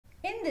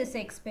In this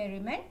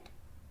experiment,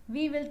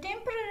 we will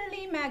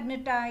temporarily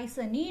magnetize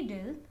a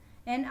needle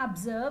and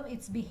observe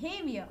its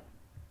behavior.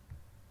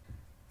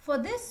 For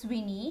this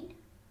we need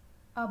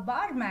a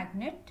bar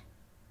magnet,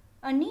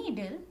 a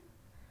needle,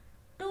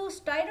 2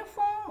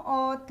 styrofoam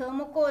or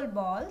thermocol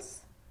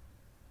balls,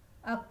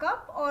 a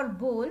cup or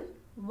bowl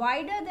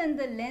wider than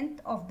the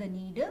length of the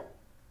needle,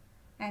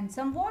 and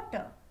some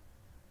water.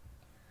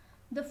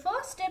 The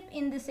first step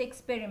in this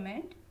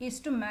experiment is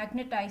to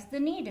magnetize the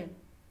needle.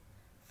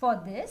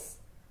 For this,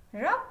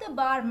 rub the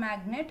bar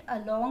magnet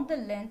along the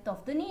length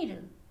of the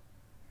needle.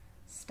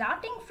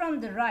 Starting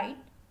from the right,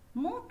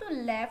 move to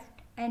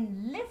left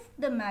and lift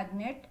the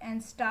magnet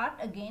and start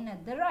again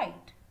at the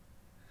right.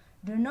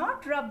 Do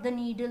not rub the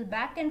needle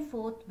back and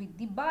forth with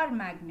the bar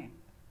magnet.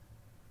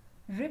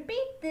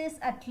 Repeat this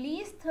at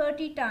least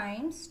 30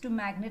 times to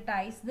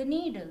magnetize the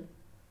needle.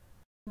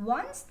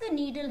 Once the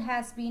needle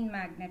has been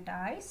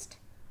magnetized,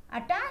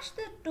 attach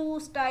the 2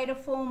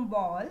 styrofoam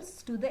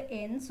balls to the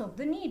ends of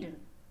the needle.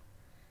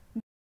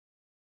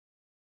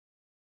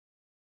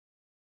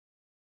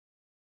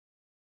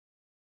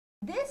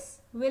 This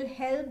will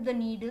help the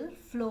needle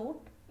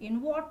float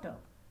in water.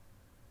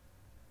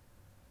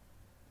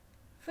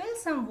 Fill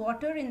some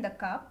water in the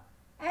cup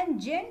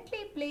and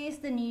gently place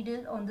the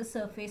needle on the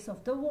surface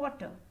of the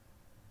water.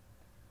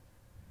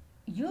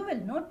 You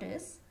will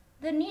notice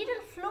the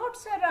needle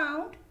floats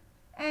around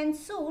and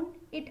soon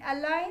it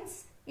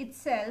aligns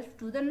itself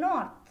to the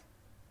north.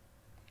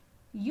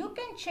 You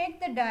can check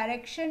the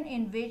direction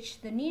in which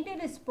the needle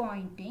is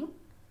pointing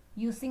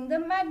using the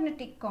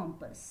magnetic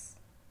compass.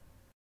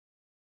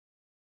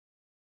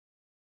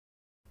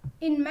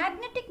 In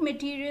magnetic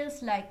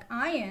materials like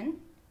iron,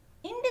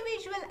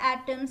 individual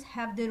atoms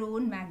have their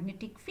own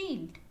magnetic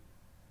field.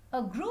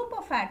 A group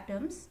of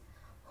atoms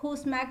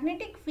whose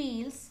magnetic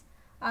fields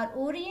are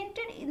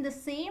oriented in the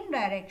same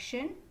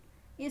direction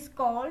is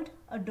called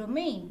a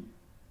domain.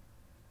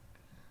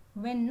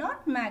 When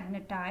not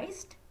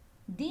magnetized,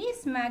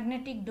 these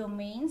magnetic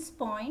domains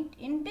point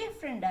in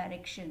different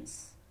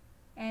directions.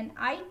 An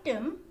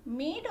item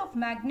made of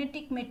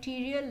magnetic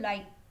material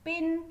like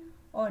pin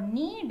or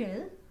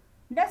needle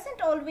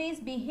doesn't always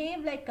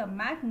behave like a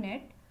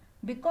magnet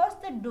because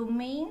the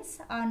domains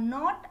are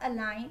not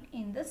aligned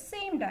in the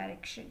same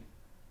direction.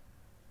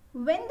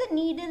 When the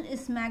needle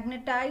is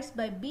magnetized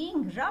by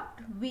being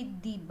rubbed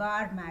with the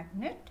bar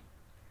magnet,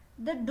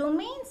 the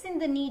domains in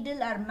the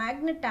needle are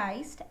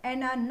magnetized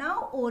and are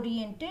now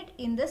oriented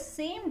in the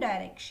same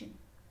direction.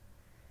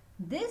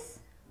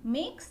 This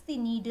makes the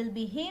needle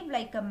behave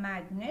like a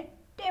magnet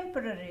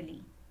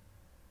temporarily.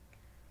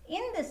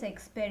 In this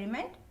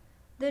experiment,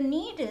 the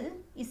needle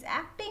is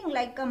acting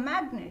like a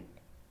magnet,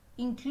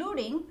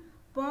 including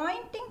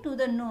pointing to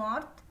the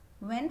north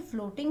when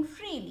floating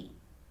freely.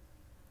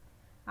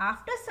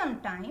 After some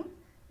time,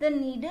 the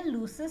needle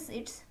loses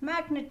its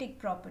magnetic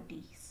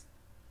properties.